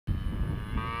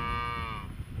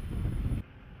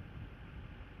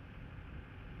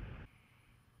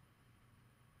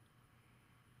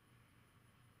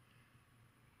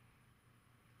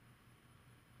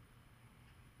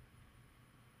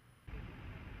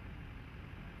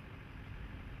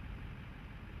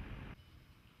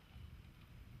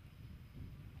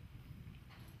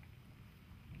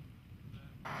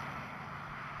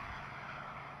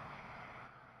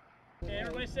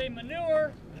everybody say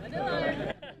manure.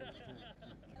 Manure.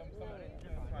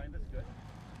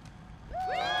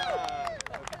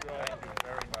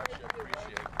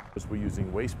 We're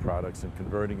using waste products and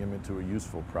converting them into a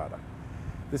useful product.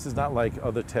 This is not like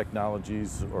other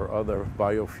technologies or other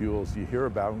biofuels you hear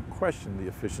about and question the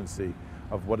efficiency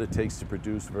of what it takes to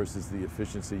produce versus the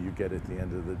efficiency you get at the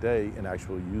end of the day in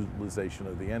actual utilization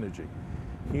of the energy.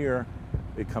 Here,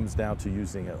 it comes down to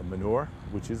using a manure,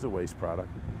 which is a waste product,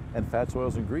 and fats,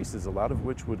 oils, and greases, a lot of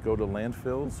which would go to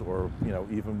landfills or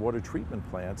even water treatment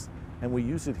plants, and we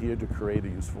use it here to create a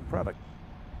useful product.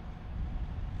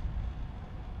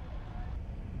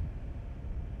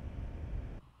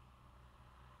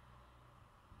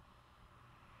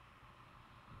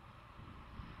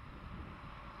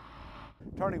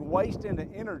 Turning waste into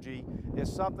energy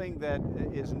is something that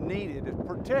is needed,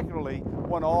 particularly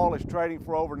when oil is trading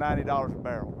for over $90 a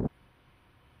barrel.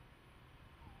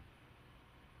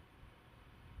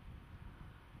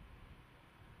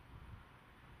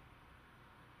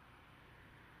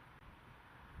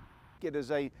 It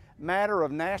is a matter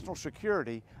of national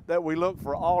security that we look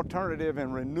for alternative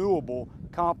and renewable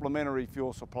complementary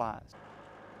fuel supplies.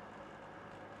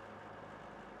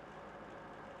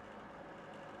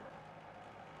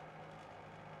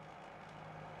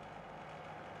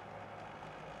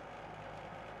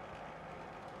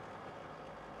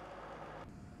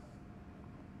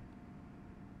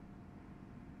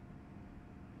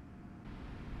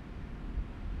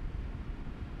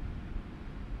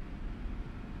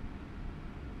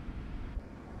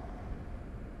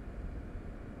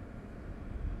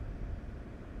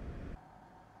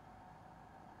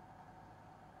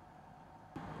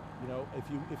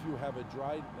 If you have a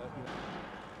dried,